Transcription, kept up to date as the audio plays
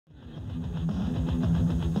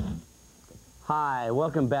Hi,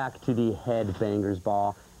 welcome back to the Headbangers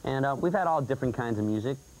Ball. And we've had all different kinds of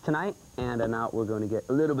music tonight, and now we're going to get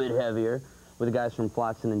a little bit heavier with the guys from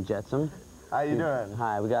Flotsam and Jetsam. How you doing?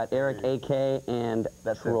 Hi, we got Eric, AK, and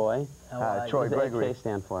Troy. Troy What does Gregory. AK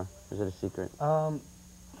stand for? Or is it a secret?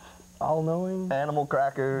 All-knowing. Animal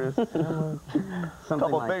crackers. Something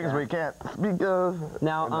Couple like things that. we can't speak of.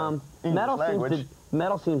 Now,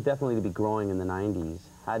 metal seems definitely to be growing in the 90s.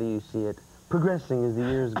 How do you see it progressing as the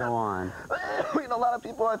years go on? You know, a lot of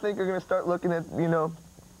people, I think, are going to start looking at, you know,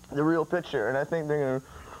 the real picture, and I think they're going to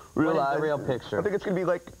realize... What is the real picture? I think it's going to be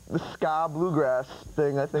like the ska bluegrass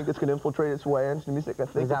thing. I think it's going to infiltrate its way into the music. I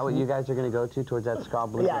think Is that what you guys are going to go to, towards that ska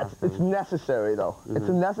bluegrass Yeah, it's necessary, though. It's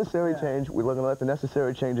a necessary change. We're going to let the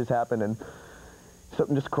necessary changes happen, and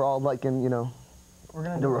something just crawled like in, you know,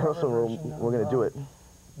 the rehearsal room. We're going to do it.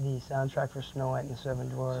 The soundtrack for Snow White and the Seven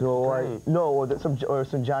Dwarfs. Snow White, no, or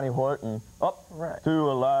some Johnny Horton. Up Right. to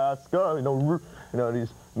Alaska, you know, these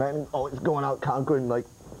men always going out conquering like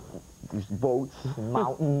these boats and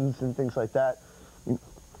mountains and things like that.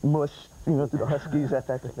 Mush, you know, through the Huskies, that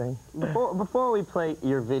type of thing. Before we play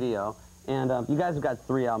your video, and you guys have got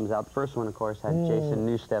 3 albums out. The first one, of course, had Jason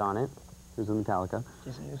Newsted on it, who's in Metallica.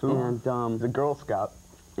 Jason Newsted. And the Girl Scout.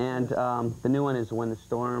 And the new one is When the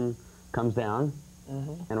Storm Comes Down.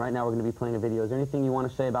 And right now we're going to be playing a video. Is there anything you want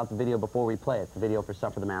to say about the video before we play it? The video for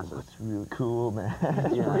Suffer the Masses. It's really cool, man.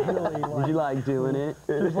 Yeah. Did you like doing it?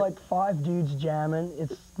 There's like 5 dudes jamming.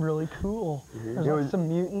 It's really cool. There's like some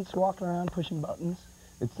mutants walking around pushing buttons.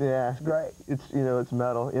 It's great. It's you know, it's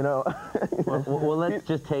metal, you know. well, let's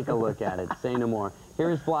just take a look at it. Say no more. Here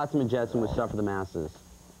is Flotsam and Jetsam with Suffer the Masses.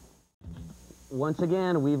 Once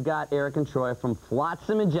again, we've got Eric and Troy from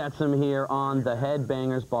Flotsam and Jetsam here on the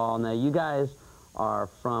Headbangers Ball. Now, you guys are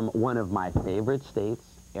from one of my favorite states,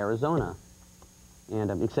 Arizona.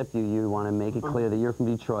 And except you want to make it clear that you're from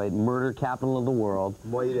Detroit, murder capital of the world.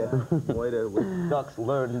 Moira, with ducks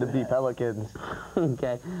learning to be pelicans.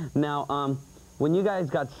 Okay. Now, when you guys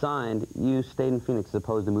got signed, you stayed in Phoenix as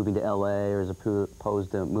opposed to moving to LA, or as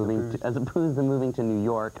opposed to moving to New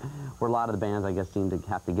York, where a lot of the bands, I guess, seem to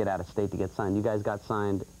have to get out of state to get signed. You guys got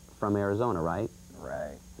signed from Arizona, right?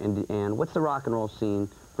 Right. And what's the rock and roll scene?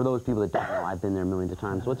 For those people that don't know, I've been there millions of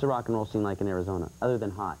times. What's the rock and roll scene like in Arizona, other than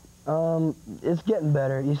hot? It's getting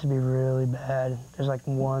better. It used to be really bad. There's like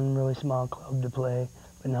one really small club to play,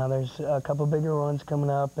 but now there's a couple bigger ones coming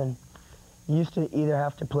up, and you used to either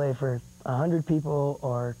have to play for 100 people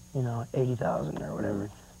or, you know, 80,000 or whatever.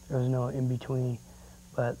 There was no in between,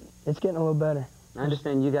 but it's getting a little better. I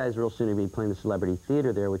understand you guys real soon are going to be playing the Celebrity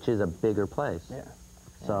Theater there, which is a bigger place. Yeah.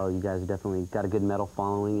 So you guys definitely got a good metal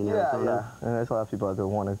following in Arizona. Yeah. And there's a lot of people out there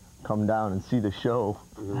who want to come down and see the show.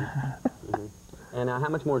 And how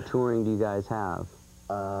much more touring do you guys have?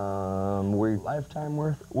 Lifetime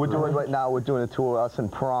worth. We're doing right now. We're doing a tour, us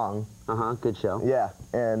and Prong. Good show. Yeah,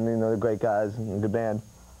 and you know, they're great guys and a good band.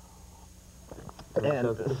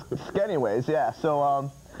 And anyways, yeah.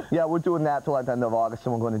 So yeah, we're doing that till like the end of August,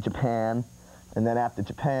 and we're going to Japan, and then after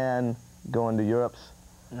Japan, going to Europe's.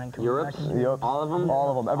 And then Europe's? Yep. All of them?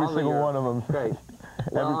 All of them. Every single one of them. Great.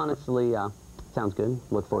 Well, honestly, sounds good.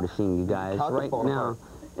 Look forward to seeing you guys. Right now,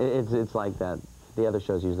 it's like that. The other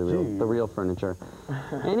shows use the real furniture.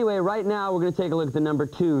 Anyway, right now we're going to take a look at the number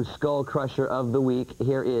 2 Skull Crusher of the week.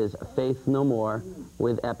 Here is Faith No More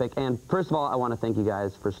with Epic. And first of all, I want to thank you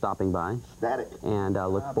guys for stopping by. Static. And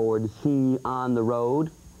look forward to seeing you on the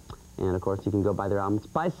road. And of course, you can go buy their albums.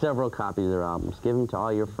 Buy several copies of their albums. Give them to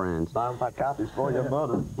all your friends. Buy copies for your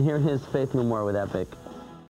mother. Here is Faith No More with Epic.